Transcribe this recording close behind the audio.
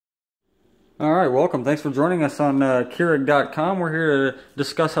All right, welcome. Thanks for joining us on Keurig.com. We're here to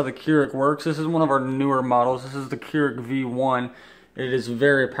discuss how the Keurig works. This is one of our newer models. This is the Keurig V1. It is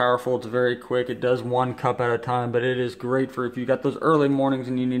very powerful. It's very quick. It does 1 cup at a time, but it is great for if you got those early mornings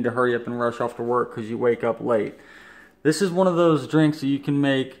and you need to hurry up and rush off to work because you wake up late. This is one of those drinks that you can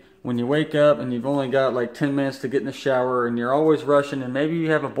make when you wake up and you've only got like 10 minutes to get in the shower and you're always rushing and maybe you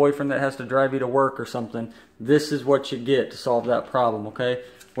have a boyfriend that has to drive you to work or something. This is what you get to solve that problem, okay?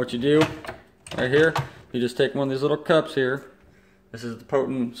 What you do right here, you just take one of these little cups here. This is the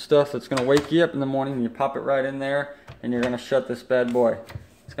potent stuff that's going to wake you up in the morning, and you pop it right in there and you're going to shut this bad boy.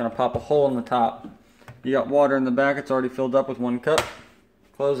 It's going to pop a hole in the top. You got water in the back, it's already filled up with 1 cup.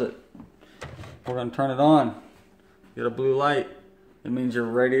 Close it. We're going to turn it on. Get a blue light. It means you're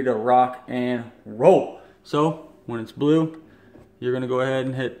ready to rock and roll. So when it's blue, you're going to go ahead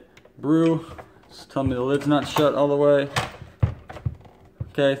and hit brew. Just tell me the lid's not shut all the way.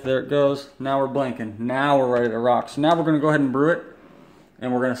 Okay, there it goes. Now we're blinking. Now we're ready to rock. So now we're going to go ahead and brew it,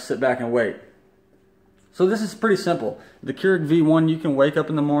 and we're going to sit back and wait. So this is pretty simple. The Keurig V1, you can wake up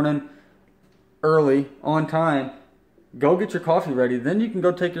in the morning early, on time, go get your coffee ready, then you can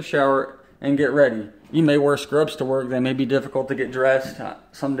go take your shower and get ready. You may wear scrubs to work. They may be difficult to get dressed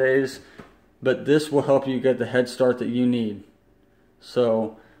some days, but this will help you get the head start that you need.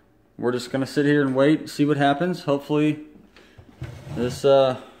 So we're just going to sit here and wait, see what happens. Hopefully this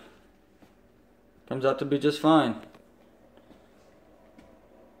comes out to be just fine.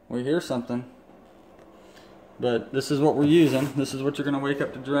 We hear something. But this is what we're using. This is what you're going to wake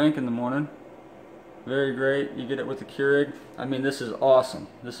up to drink in the morning. Very great. You get it with the Keurig. I mean, this is awesome.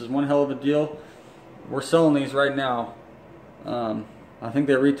 This is one hell of a deal. We're selling these right now. I think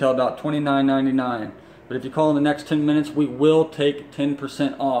they retail about $29.99. But if you call in the next 10 minutes, we will take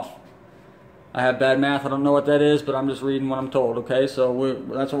 10% off. I have bad math. I don't know what that is, but I'm just reading what I'm told, okay? So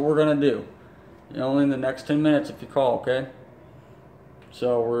that's what we're going to do. Only in the next 10 minutes if you call, okay?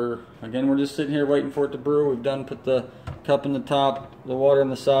 So we're just sitting here waiting for it to brew. We've done put the cup in the top, the water in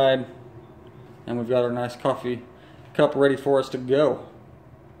the side, and we've got our nice coffee cup ready for us to go.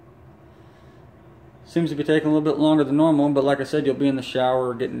 Seems to be taking a little bit longer than normal, but like I said, you'll be in the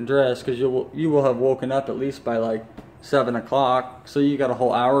shower getting dressed because you will have woken up at least by like 7 o'clock. So you got a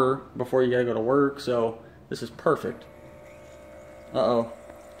whole hour before you gotta go to work. So this is perfect. Uh-oh.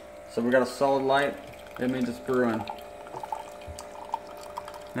 So we got a solid light. That means it's brewing.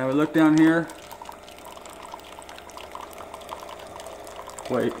 Now we look down here.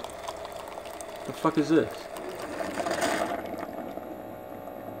 Wait. The fuck is this?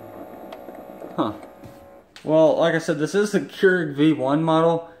 Huh. Well, like I said, this is the Keurig V1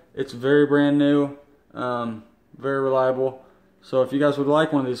 model. It's very brand new, very reliable. So if you guys would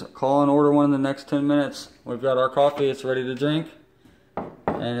like one of these, call and order one in the next 10 minutes. We've got our coffee, it's ready to drink,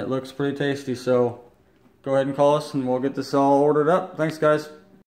 and it looks pretty tasty. So go ahead and call us and we'll get this all ordered up. Thanks, guys.